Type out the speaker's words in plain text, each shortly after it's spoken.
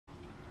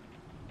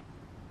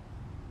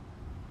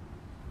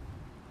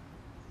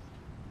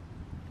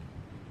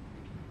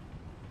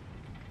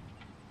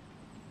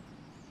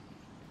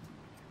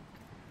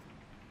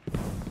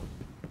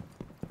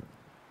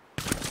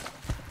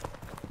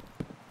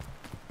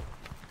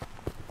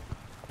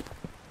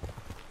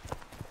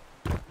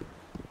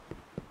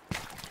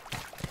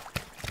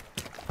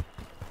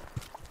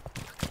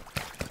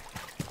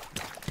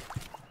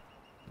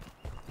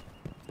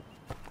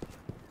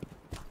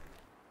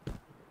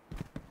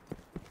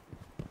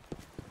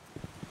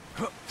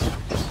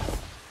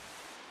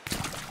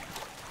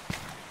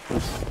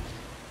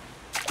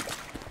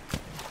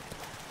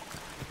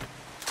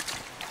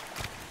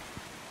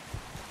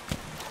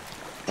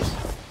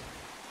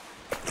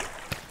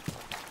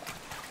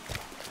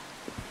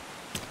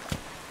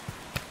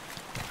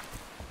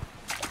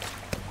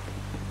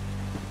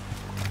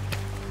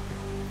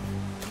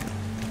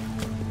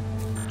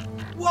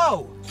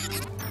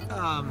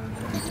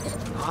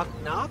Knock,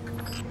 knock.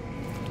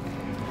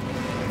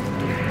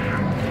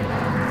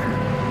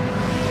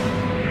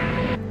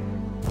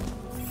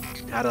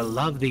 Gotta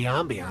love the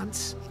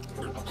ambiance.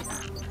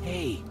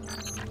 Hey,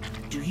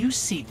 do you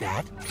see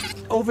that?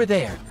 Over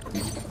there,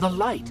 the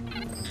light.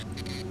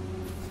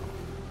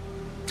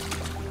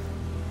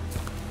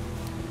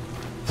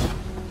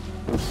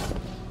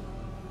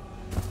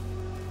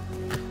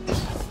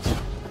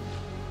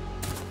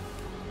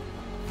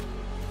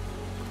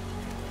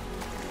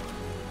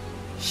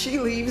 She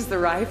leaves the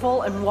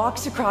rifle and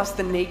walks across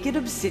the naked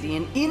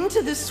obsidian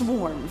into the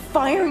swarm,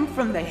 firing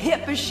from the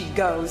hip as she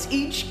goes,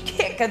 each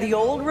kick of the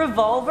old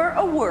revolver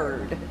a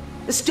word.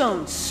 The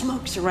stone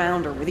smokes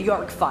around her where the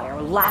arc fire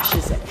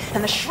lashes it,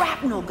 and the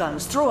shrapnel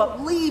guns throw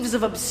up leaves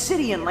of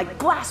obsidian like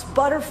glass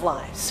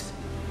butterflies.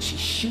 She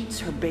shoots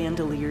her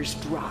bandoliers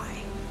dry,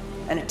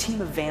 and a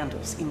team of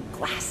vandals in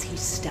glassy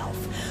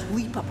stealth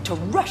leap up to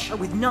rush her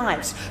with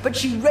knives, but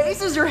she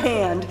raises her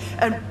hand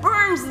and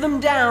burns them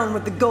down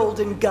with the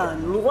golden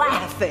gun,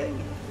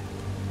 laughing.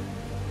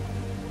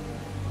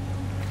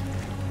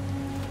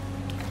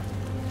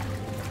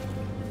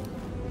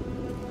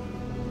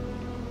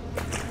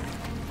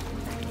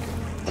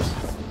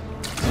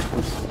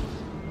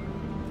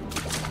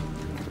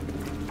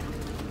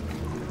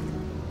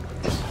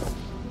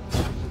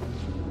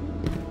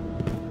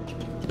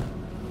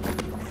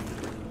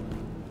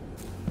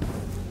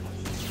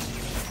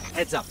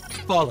 Heads up,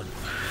 fallen.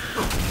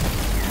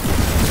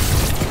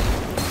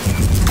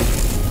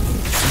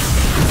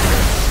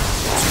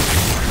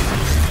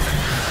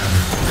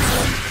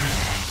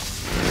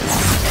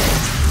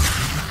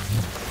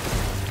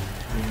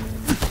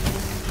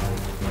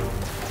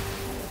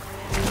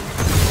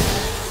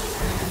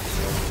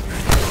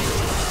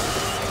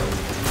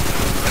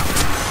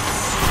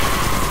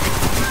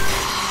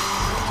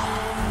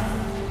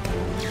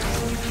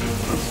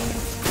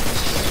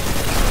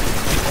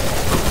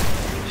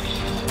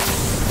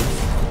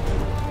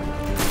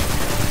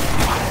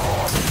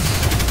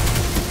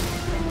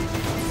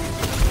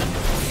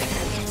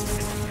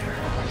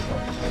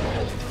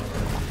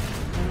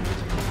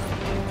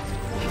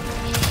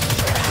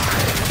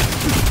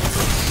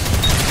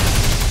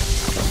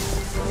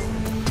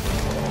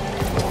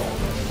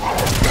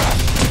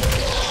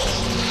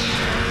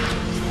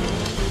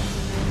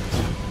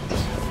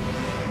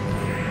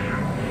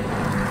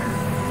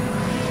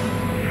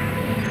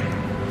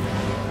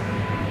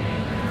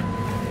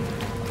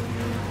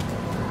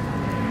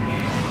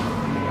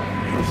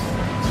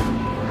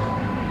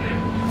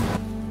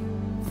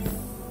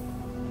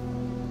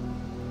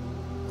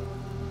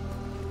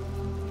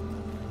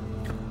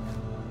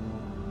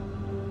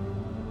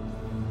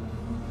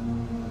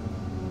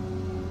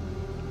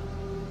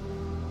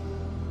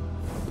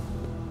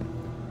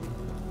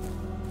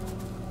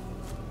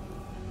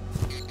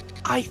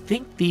 I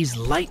think these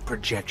light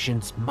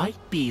projections might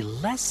be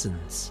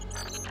lessons.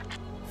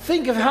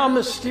 Think of how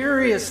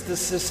mysterious the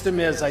system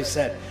is, I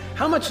said.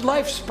 How much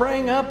life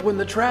sprang up when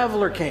the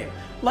Traveler came.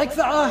 Like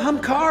the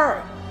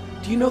Ahamkara.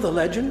 Do you know the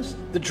legends?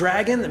 The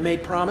dragon that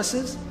made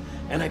promises?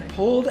 And I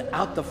pulled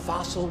out the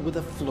fossil with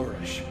a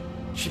flourish.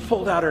 She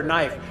pulled out her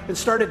knife and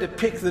started to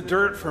pick the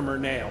dirt from her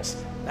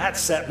nails. That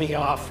set me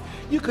off.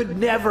 You could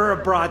never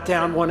have brought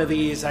down one of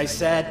these, I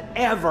said.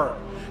 Ever.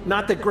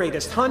 Not the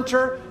greatest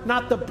hunter,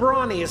 not the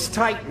brawniest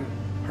titan.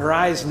 Her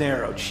eyes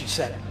narrowed. She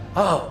said,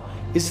 "Oh,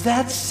 is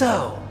that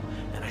so?"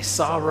 And I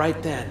saw right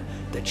then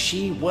that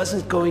she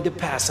wasn't going to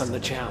pass on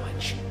the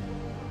challenge.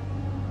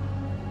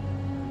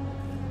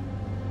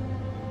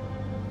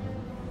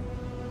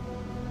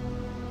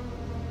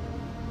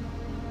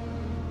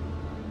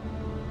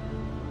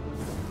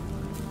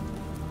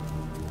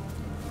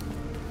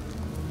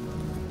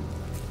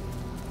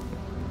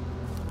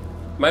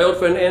 My old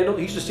friend Andal,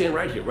 he used to stand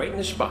right here, right in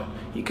this spot.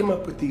 He'd come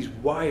up with these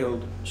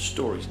wild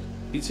stories.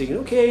 He'd say,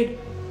 Cade,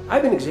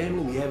 I've been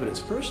examining the evidence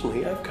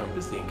personally. I've come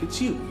to think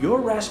it's you. You're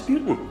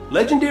Rasputin,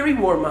 legendary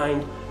war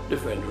mind,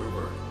 defender of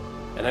Earth.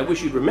 And I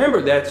wish you'd remember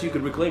that so you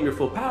could reclaim your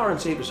full power and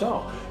save us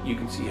all. You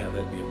can see how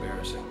that'd be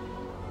embarrassing.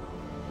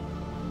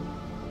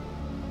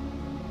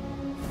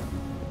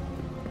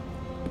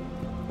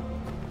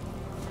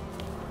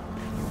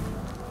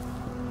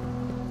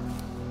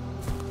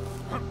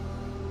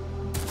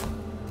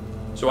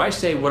 So I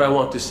say what I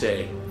want to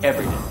say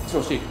every day. It's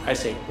no secret. I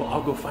say, well,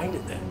 I'll go find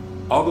it then.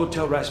 I'll go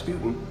tell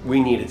Rasputin we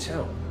need its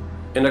help.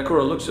 And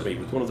Ikora looks at me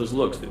with one of those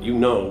looks that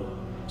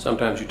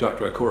sometimes you talk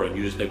to Ikora and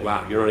you just think,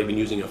 wow, you're not even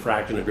using a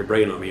fraction of your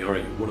brain on me, are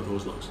you? One of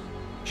those looks.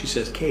 She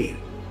says, Cade,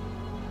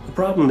 the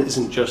problem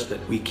isn't just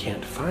that we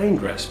can't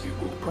find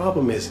Rasputin. The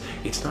problem is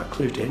it's not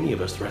clear to any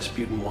of us that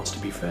Rasputin wants to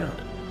be found.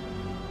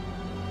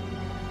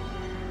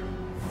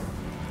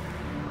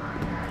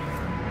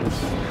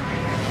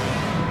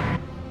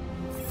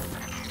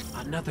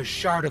 Another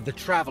shard of the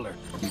Traveler.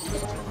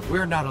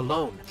 We're not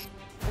alone.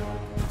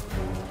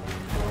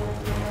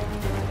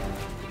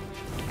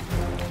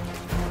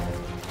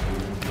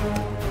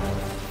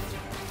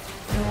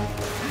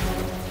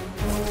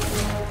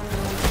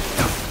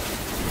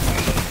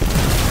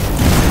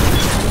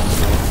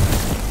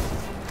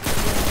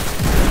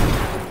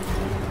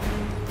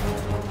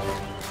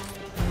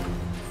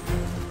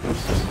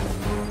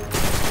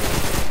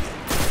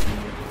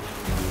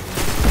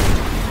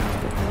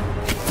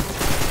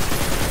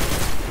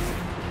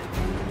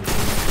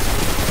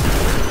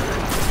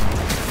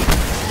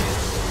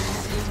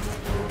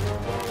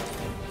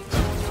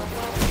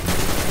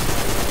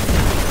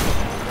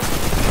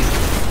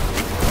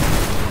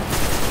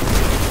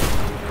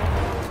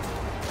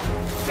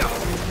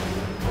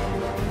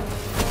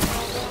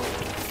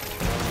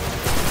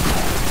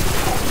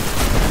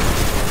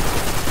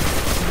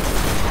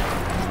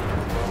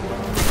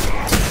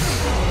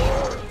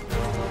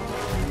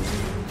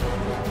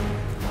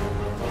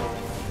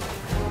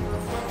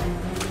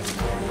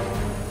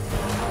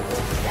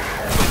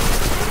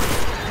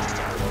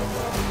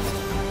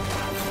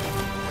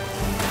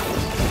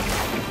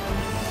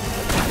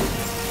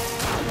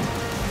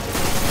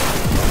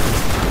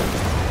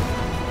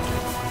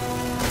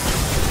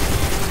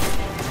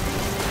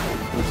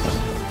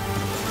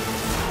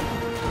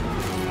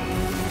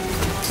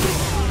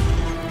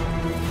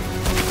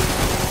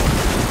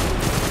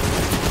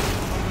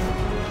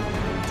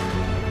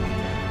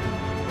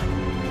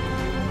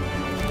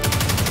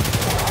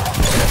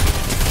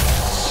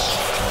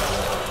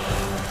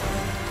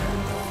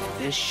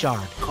 This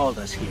shard called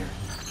us here.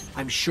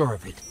 I'm sure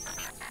of it.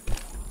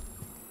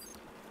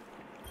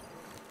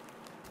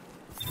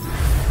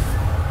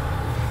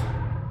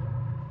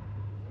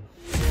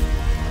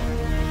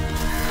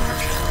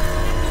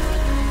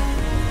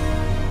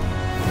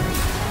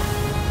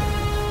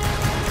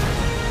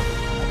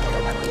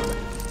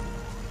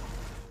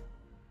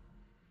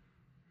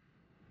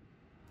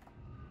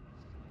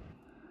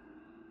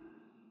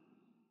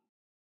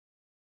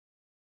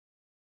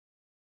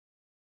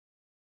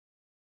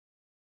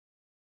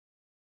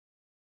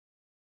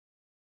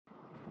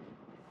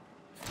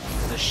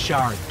 The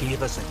shard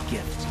gave us a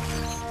gift.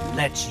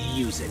 Let's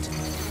use it.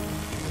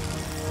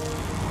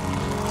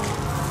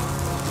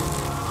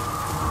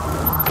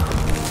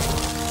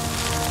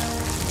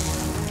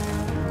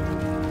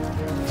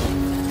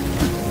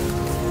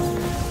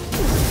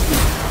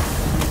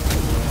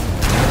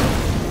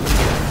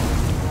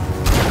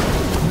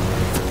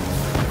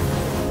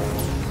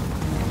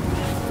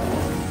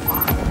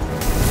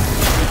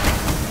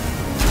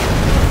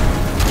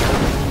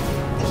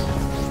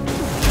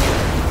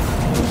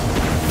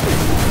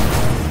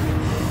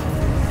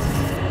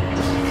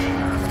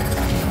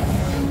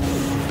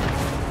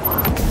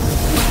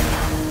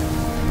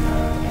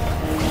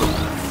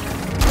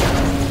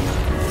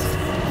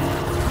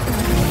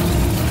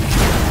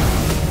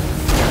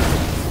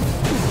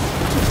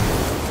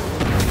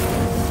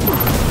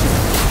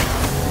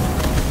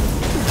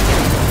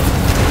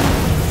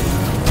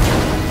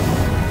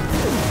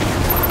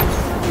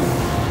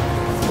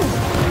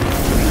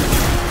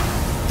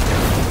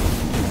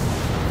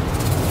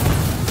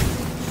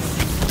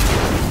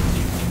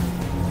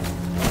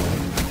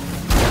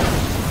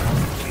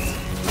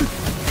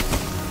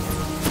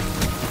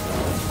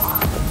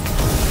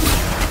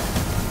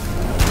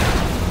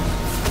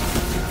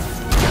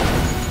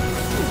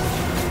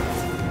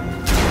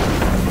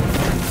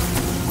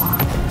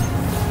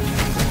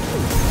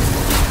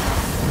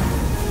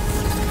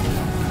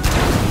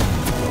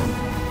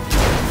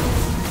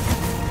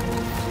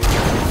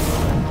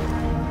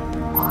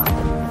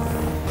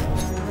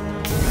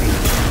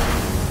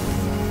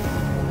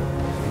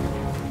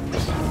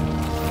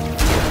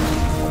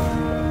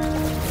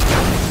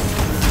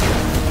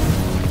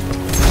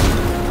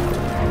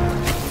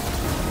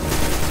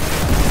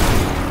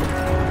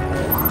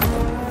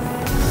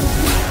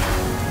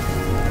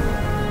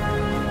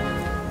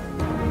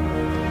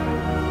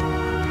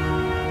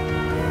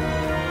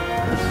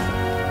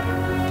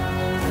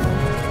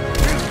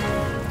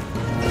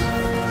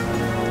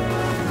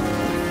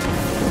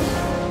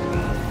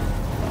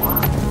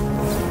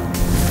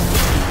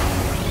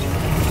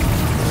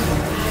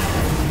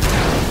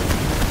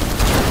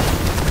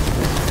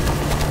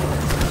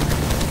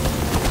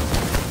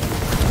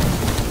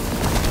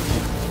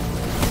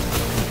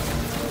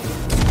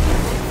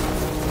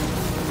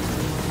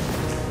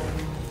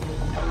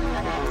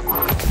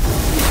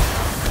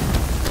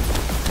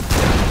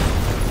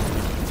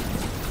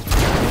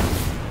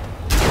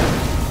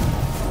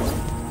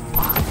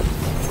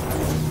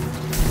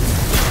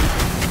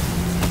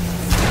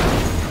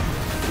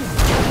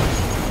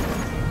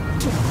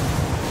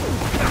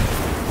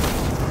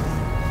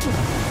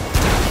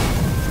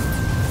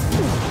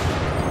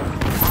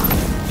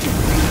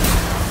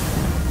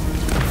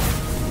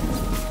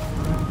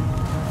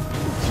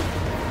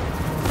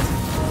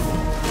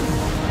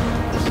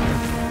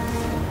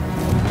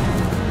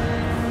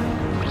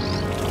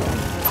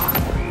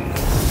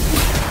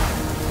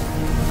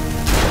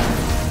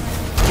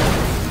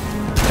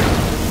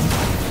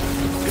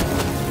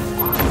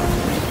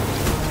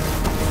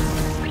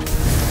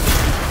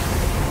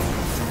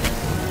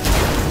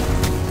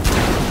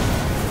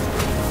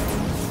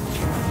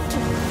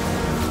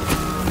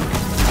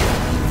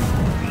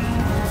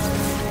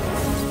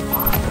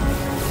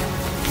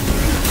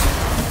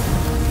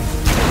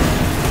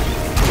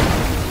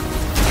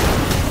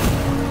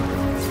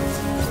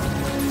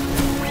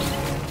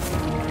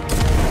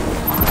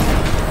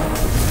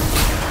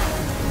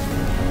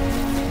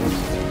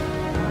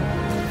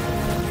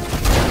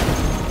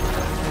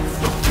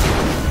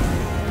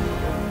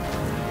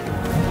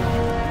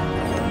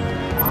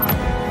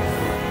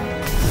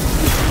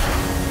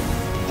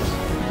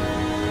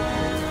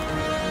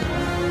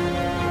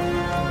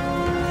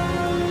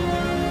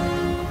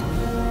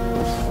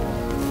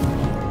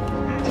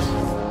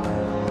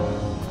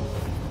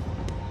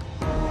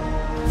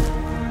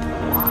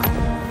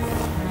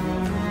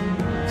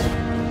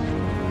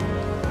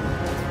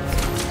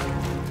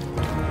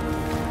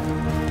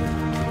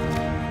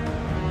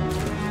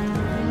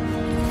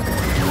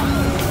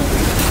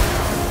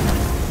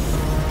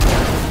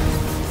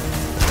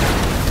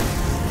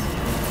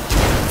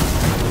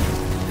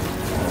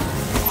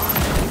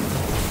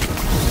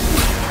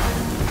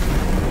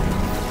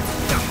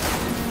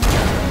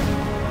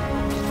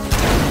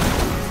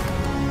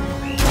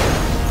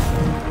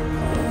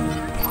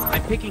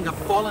 picking up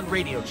fallen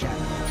radio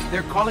chatter.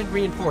 They're calling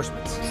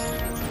reinforcements.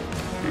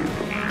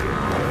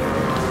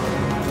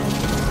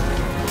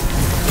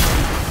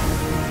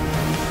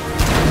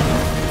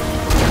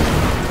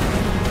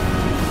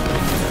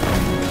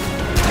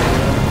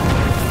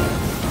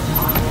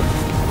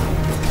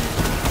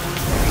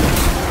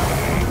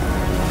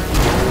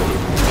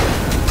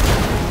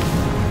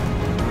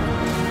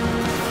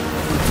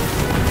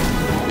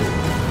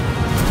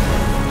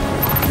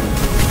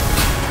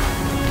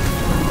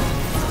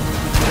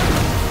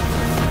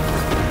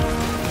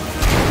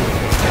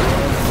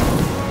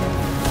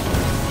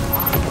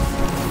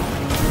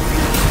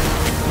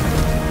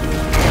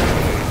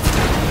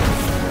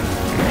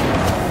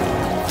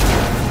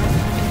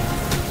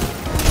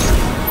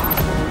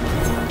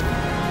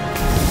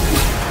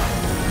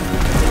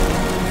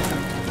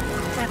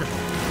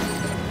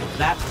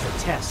 that was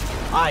a test.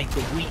 I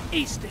think we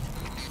aced it.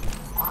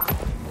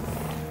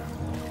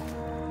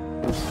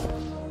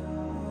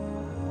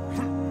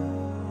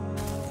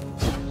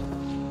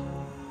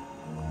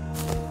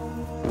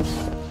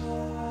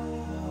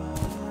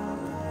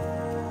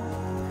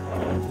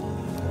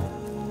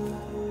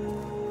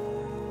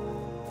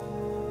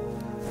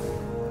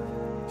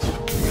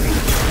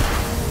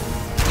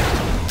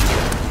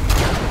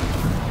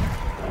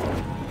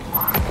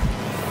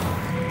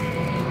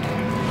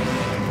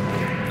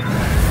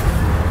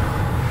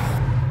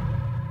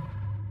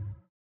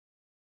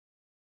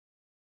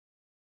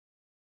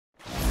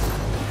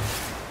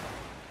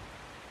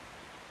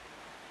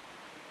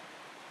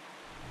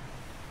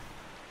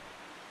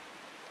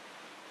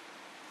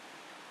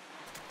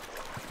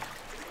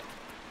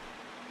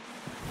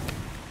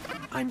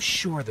 I'm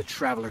sure the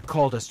Traveler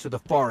called us to the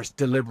forest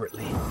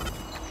deliberately.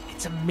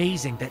 It's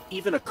amazing that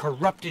even a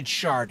corrupted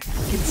shard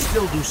can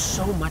still do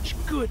so much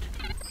good.